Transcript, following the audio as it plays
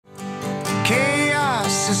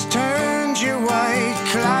has turned your white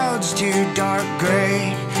clouds to dark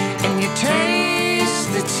gray, and you taste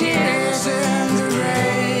the tears and the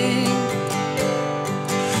rain.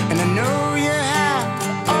 And I know you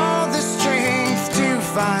have all the strength to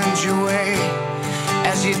find your way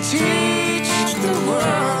as you teach the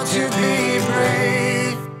world to be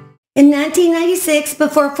brave. In 1986,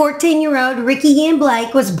 before 14-year-old Rickie Ann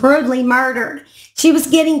Blake was brutally murdered, she was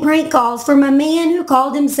getting prank calls from a man who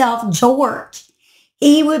called himself George.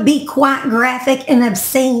 He would be quite graphic and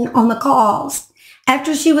obscene on the calls.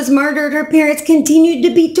 After she was murdered, her parents continued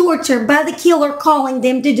to be tortured by the killer calling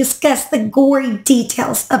them to discuss the gory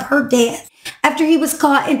details of her death. After he was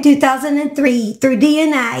caught in 2003 through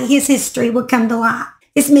DNA, his history would come to light.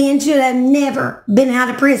 This man should have never been out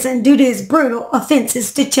of prison due to his brutal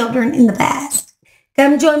offenses to children in the past.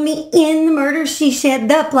 Come join me in the Murder She Shed,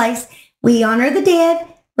 the place we honor the dead,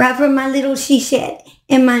 right from my little she shed.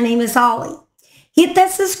 And my name is Holly. Hit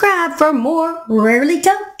that subscribe for more rarely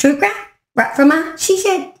told true crime right from my she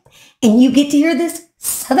shed. And you get to hear this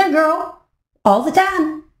Southern girl all the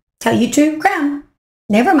time tell you true crime.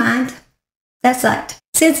 Never mind. That sucked.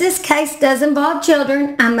 Since this case does involve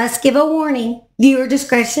children, I must give a warning. Viewer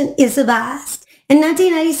discretion is advised. In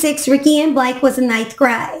 1986, Rickie Ann Blake was in 8th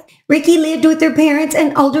grade. Rickie lived with her parents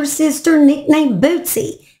and older sister nicknamed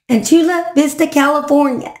Bootsy in Chula Vista,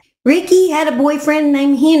 California. Rickie had a boyfriend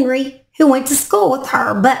named Henry who went to school with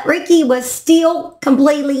her, but Rickie was still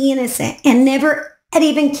completely innocent and never had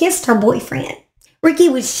even kissed her boyfriend. Rickie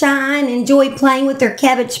was shy and enjoyed playing with her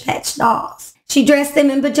Cabbage Patch dolls. She dressed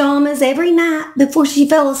them in pajamas every night before she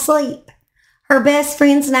fell asleep. Her best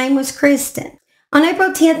friend's name was Kristen. On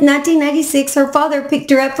April 10, 1986, her father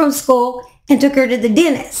picked her up from school and took her to the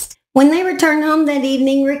dentist. When they returned home that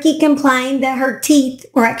evening, Rickie complained that her teeth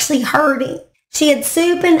were actually hurting. She had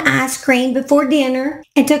soup and ice cream before dinner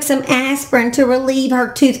and took some aspirin to relieve her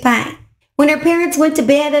tooth pain. When her parents went to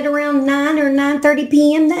bed at around 9 or 9:30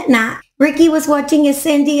 p.m. that night, Rickie was watching a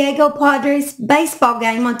San Diego Padres baseball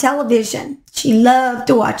game on television. She loved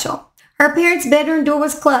to watch them. Her parents' bedroom door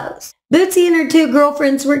was closed. Bootsy and her two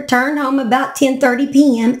girlfriends returned home about 10:30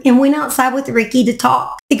 p.m. and went outside with Rickie to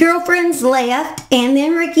talk. The girlfriends left, and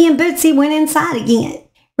then Rickie and Bootsy went inside again.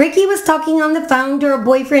 Rickie was talking on the phone to her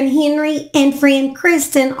boyfriend Henry and friend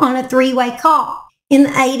Kristen on a three-way call. In the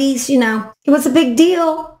 80s, it was a big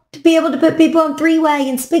deal to be able to put people on three-way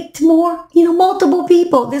and speak to more, multiple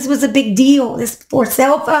people. This was a big deal. This before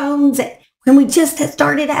cell phones, and when we just had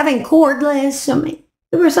started having cordless.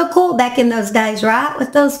 We were so cool back in those days, right,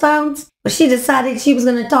 with those phones? Well, she decided she was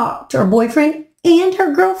going to talk to her boyfriend and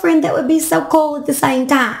her girlfriend that would be so cool at the same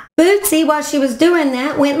time. Bootsy, while she was doing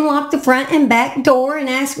that, went and locked the front and back door and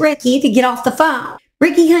asked Rickie to get off the phone.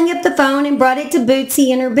 Rickie hung up the phone and brought it to Bootsy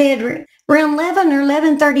in her bedroom. Around 11 or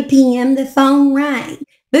 11:30 p.m., the phone rang.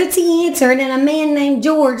 Bootsy answered, and a man named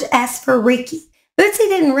George asked for Rickie. Bootsy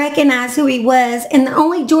didn't recognize who he was, and the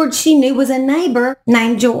only George she knew was a neighbor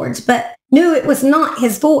named George, but knew it was not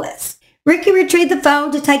his voice. Rickie retrieved the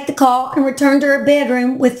phone to take the call and returned to her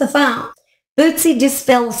bedroom with the phone. Bootsy just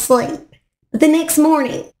fell asleep. But the next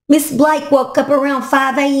morning, Miss Blake woke up around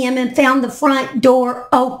 5 a.m. and found the front door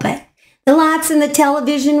open. The lights and the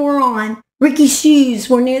television were on. Rickie's shoes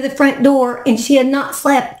were near the front door, and she had not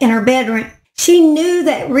slept in her bedroom. She knew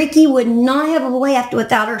that Rickie would not have left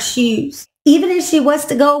without her shoes. Even if she was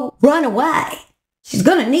to go run away, she's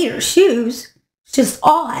going to need her shoes. It's just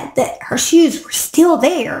odd that her shoes were still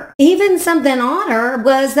there. Even something odder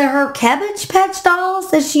was that her Cabbage Patch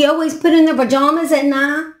dolls that she always put in their pajamas at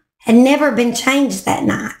night had never been changed that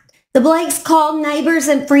night. The Blakes called neighbors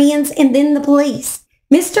and friends and then the police.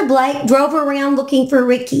 Mr. Blake drove around looking for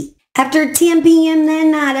Rickie. After 10 p.m. that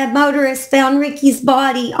night, a motorist found Rickie's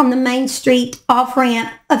body on the main street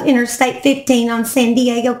off-ramp of Interstate 15 on San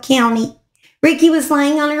Diego County. Rickie was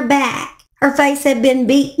laying on her back. Her face had been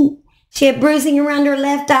beaten. She had bruising around her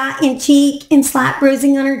left eye and cheek and slight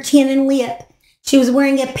bruising on her chin and lip. She was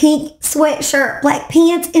wearing a pink sweatshirt, black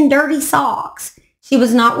pants, and dirty socks. She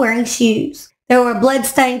was not wearing shoes. There were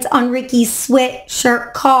bloodstains on Rickie's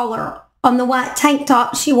sweatshirt collar, on the white tank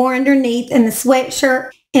top she wore underneath, and the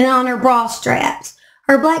sweatshirt, and on her bra straps.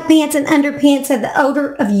 Her black pants and underpants had the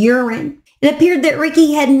odor of urine. It appeared that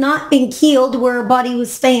Rickie had not been killed where her body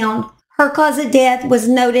was found. Her cause of death was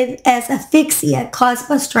noted as asphyxia caused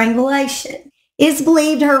by strangulation. It is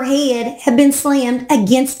believed her head had been slammed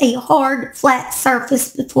against a hard, flat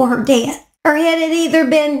surface before her death. Her head had either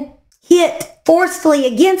been hit forcefully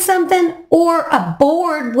against something or a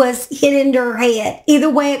board was hit into her head. Either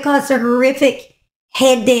way, it caused her horrific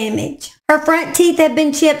head damage. Her front teeth had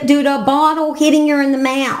been chipped due to a bottle hitting her in the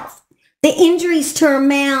mouth. The injuries to her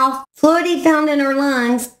mouth, fluid he found in her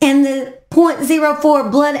lungs, and the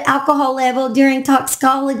 .04 blood alcohol level during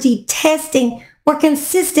toxicology testing were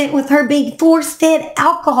consistent with her being force-fed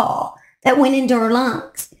alcohol that went into her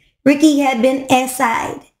lungs. Rickie had been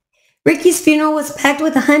SA'd. Rickie's funeral was packed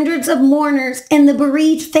with hundreds of mourners, and the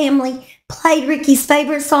bereaved family played Rickie's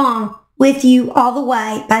favorite song, With You All the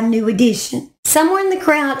Way by New Edition. Somewhere in the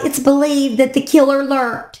crowd, it's believed that the killer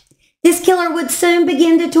lurked. This killer would soon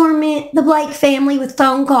begin to torment the Blake family with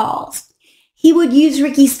phone calls. He would use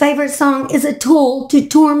Rickie's favorite song as a tool to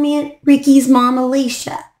torment Rickie's mom,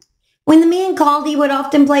 Alicia. When the man called, he would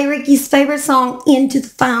often play Rickie's favorite song into the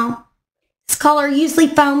phone. This caller usually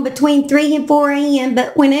phoned between 3 and 4 a.m.,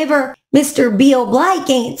 but whenever Mr. Bill Blake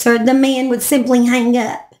answered, the man would simply hang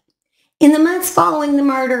up. In the months following the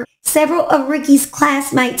murder, several of Rickie's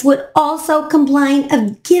classmates would also complain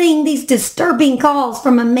of getting these disturbing calls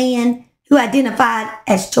from a man who identified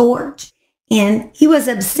as George, and he was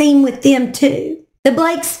obscene with them too. The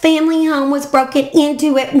Blake's family home was broken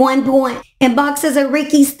into at one point, and boxes of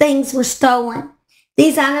Rickie's things were stolen.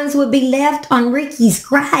 These items would be left on Rickie's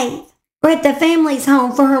grave or at the family's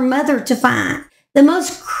home for her mother to find. The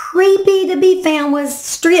most creepy to be found was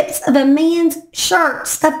strips of a man's shirt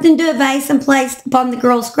stuffed into a vase and placed upon the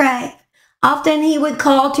girl's grave. Often he would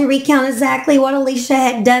call to recount exactly what Alicia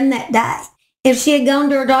had done that day. If she had gone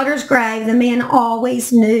to her daughter's grave, the man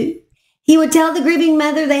always knew. He would tell the grieving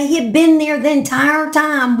mother that he had been there the entire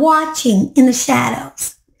time, watching in the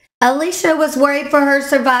shadows. Alicia was worried for her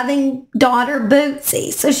surviving daughter,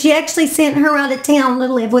 Bootsy, so she actually sent her out of town to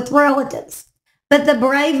live with relatives. But the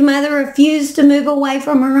brave mother refused to move away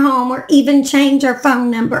from her home or even change her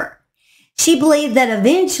phone number. She believed that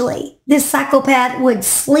eventually this psychopath would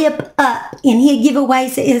slip up and he'd give away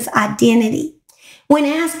his identity. When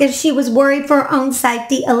asked if she was worried for her own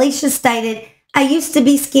safety, Alicia stated, "I used to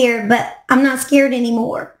be scared, but I'm not scared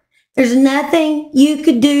anymore. There's nothing you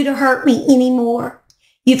could do to hurt me anymore.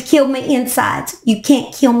 You've killed my insides. You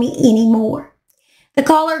can't kill me anymore." The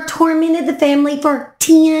caller tormented the family for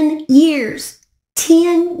 10 years.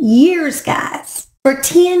 10 years, guys. For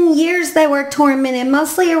 10 years they were tormented,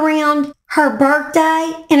 mostly around her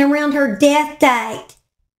birthday and around her death date.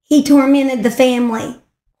 He tormented the family.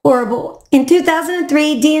 Horrible. In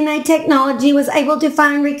 2003, DNA technology was able to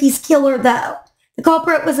find Rickie's killer, though. The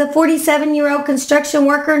culprit was a 47-year-old construction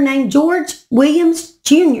worker named George Williams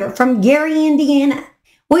Jr. from Gary, Indiana.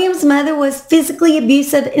 Williams' mother was physically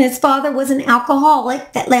abusive and his father was an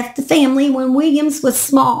alcoholic that left the family when Williams was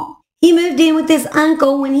small. He moved in with his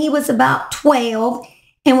uncle when he was about 12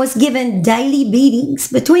 and was given daily beatings.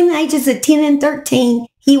 Between the ages of 10 and 13,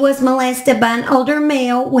 he was molested by an older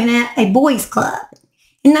male when at a boys' club.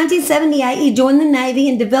 In 1978, he joined the Navy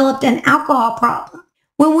and developed an alcohol problem.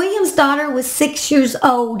 When Williams' daughter was 6 years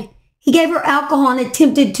old, he gave her alcohol and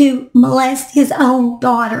attempted to molest his own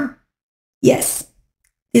daughter. Yes,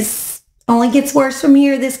 this only gets worse from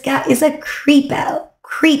here. This guy is a creepo.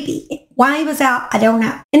 Creepy. Why he was out, I don't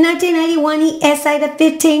know. In 1981, he essayed a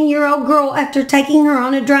 15-year-old girl after taking her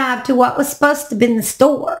on a drive to what was supposed to have been the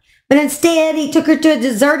store. But instead, he took her to a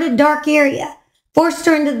deserted, dark area, forced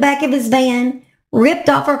her into the back of his van, ripped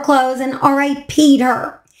off her clothes, and RAP'd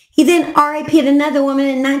her. He then RAP'd another woman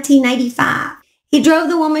in 1985. He drove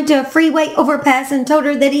the woman to a freeway overpass and told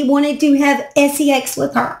her that he wanted to have sex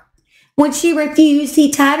with her. When she refused,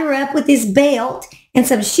 he tied her up with his belt and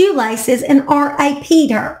some shoelaces and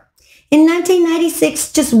RAP'd her. In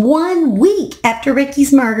 1996, just 1 week after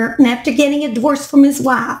Rickie's murder and after getting a divorce from his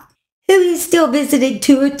wife, who he still visited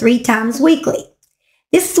 2 or 3 times weekly.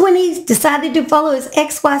 This is when he decided to follow his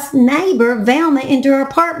ex-wife's neighbor, Velma, into her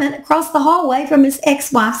apartment across the hallway from his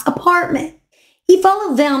ex-wife's apartment. He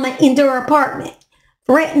followed Velma into her apartment,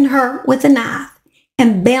 threatened her with a knife,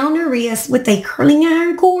 and bound her wrists with a curling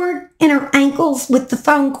iron cord and her ankles with the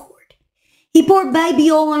phone cord. He poured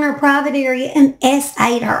baby oil on her private area and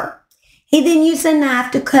SA'd her. He then used a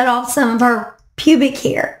knife to cut off some of her pubic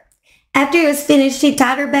hair. After he was finished, he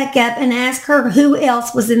tied her back up and asked her who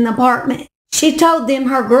else was in the apartment. She told them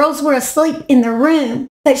her girls were asleep in the room,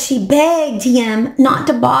 but she begged him not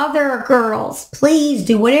to bother her girls. "Please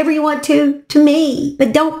do whatever you want to me,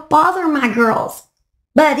 but don't bother my girls."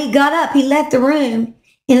 But he got up, he left the room,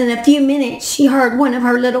 and in a few minutes she heard one of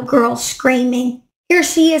her little girls screaming. Here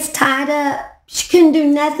she is tied up. She couldn't do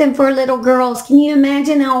nothing for her little girls. Can you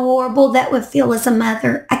imagine how horrible that would feel as a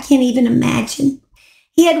mother? I can't even imagine.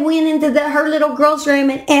 He had went into her little girl's room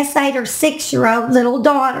and SA'd her 6-year-old little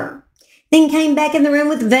daughter. Then came back in the room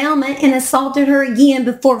with Velma and assaulted her again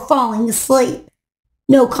before falling asleep.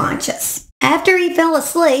 No conscience. After he fell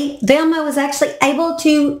asleep, Velma was actually able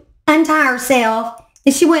to untie herself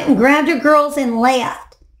and she went and grabbed her girls and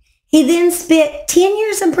left. He then spent 10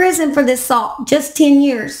 years in prison for this assault. Just 10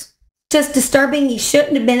 years. Just disturbing. He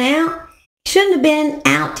shouldn't have been out. He shouldn't have been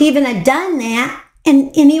out to even have done that.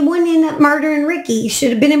 And he wouldn't end up murdering Ricky. He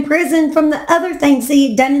should have been in prison from the other things he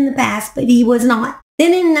had done in the past, but he was not.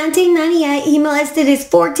 Then in 1998, he molested his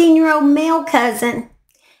 14-year-old male cousin.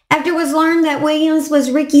 After it was learned that Williams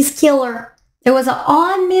was Ricky's killer, there was an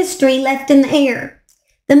odd mystery left in the air.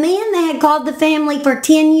 The man that had called the family for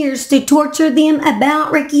 10 years to torture them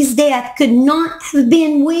about Ricky's death could not have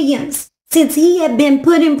been Williams, since he had been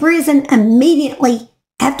put in prison immediately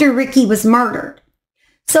after Ricky was murdered.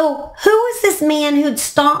 So who was this man who'd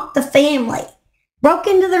stalked the family, broke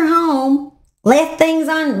into their home, left things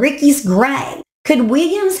on Ricky's grave? Could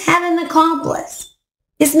Williams have an accomplice?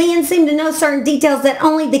 This man seemed to know certain details that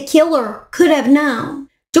only the killer could have known.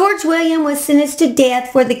 George Williams was sentenced to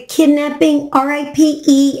death for the kidnapping,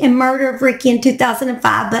 RIPE, and murder of Ricky in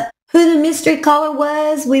 2005, but who the mystery caller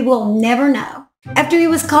was, we will never know. After he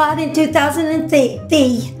was caught in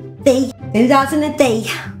 2003,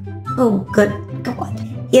 oh good God.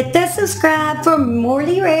 Hit the subscribe for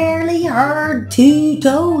morely rarely heard to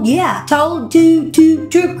told. Yeah, told to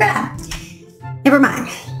true crime. Never mind.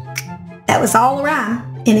 That was all a rhyme,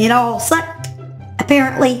 and it all sucked.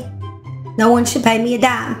 Apparently, no one should pay me a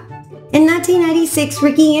dime. In 1986,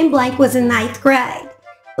 Ricky Ann Blake was in 9th grade.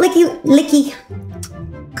 Licky.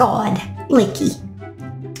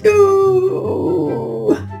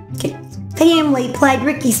 Ooh. Family played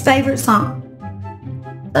Ricky's favorite song.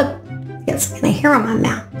 It's gonna hair on my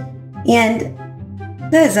mouth. And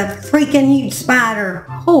there's a freaking huge spider.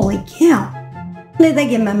 Holy cow. When did they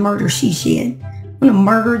give him a murder she shed? I'm gonna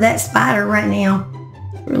murder that spider right now.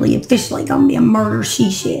 It's really officially gonna be a murder she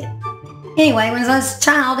shed. Anyway, when I was a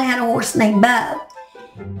child, I had a horse named Bo.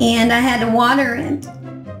 And I had to water him.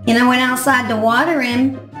 And I went outside to water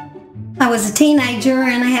him. I was a teenager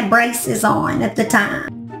and I had braces on at the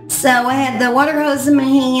time. So I had the water hose in my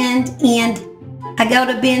hand and I go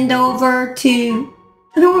to bend over to,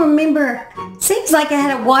 I don't remember, seems like I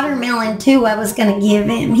had a watermelon too I was going to give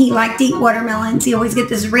him. He liked to eat watermelons. He always get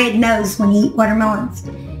this red nose when he eat watermelons.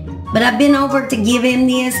 But I bent over to give him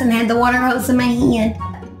this and had the water hose in my hand.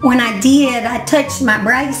 When I did, I touched my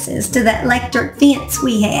braces to that electric fence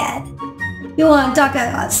we had. You want to talk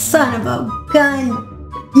about a son of a gun?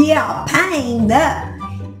 Yeah, pain, that.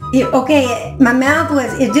 Okay, my mouth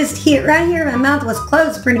was, it just hit right here. My mouth was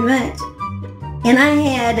closed pretty much. And I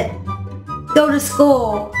had go to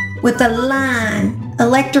school with a line,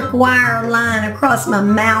 electric wire line across my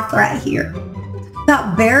mouth right here. How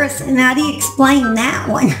embarrassing. How do you explain that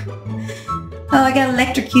one? Oh, I got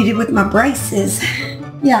electrocuted with my braces.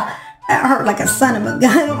 Yeah, that hurt like a son of a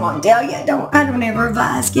gun. I'm gonna tell you, I don't ever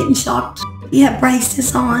advise getting shocked. You have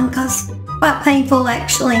braces on, because quite painful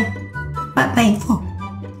actually. Quite painful.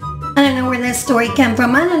 I don't know where that story came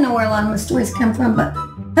from. I don't know where a lot of my stories come from, but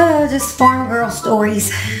just farm girl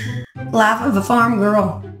stories. Life of a farm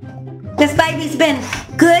girl. This baby's been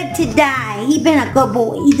good today. He's been a good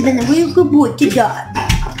boy. He's been a real good boy today.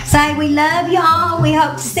 Say we love y'all. We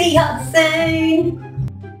hope to see y'all soon.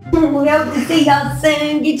 We hope to see y'all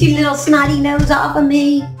soon. Get your little snotty nose off of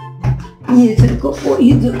me. He's a good boy.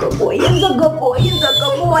 He's a good boy. He's a good boy. He's a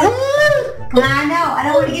good boy. I know. I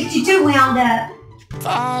don't want to get you too wound up.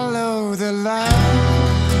 Follow the light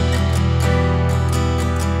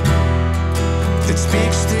that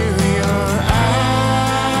speaks to you.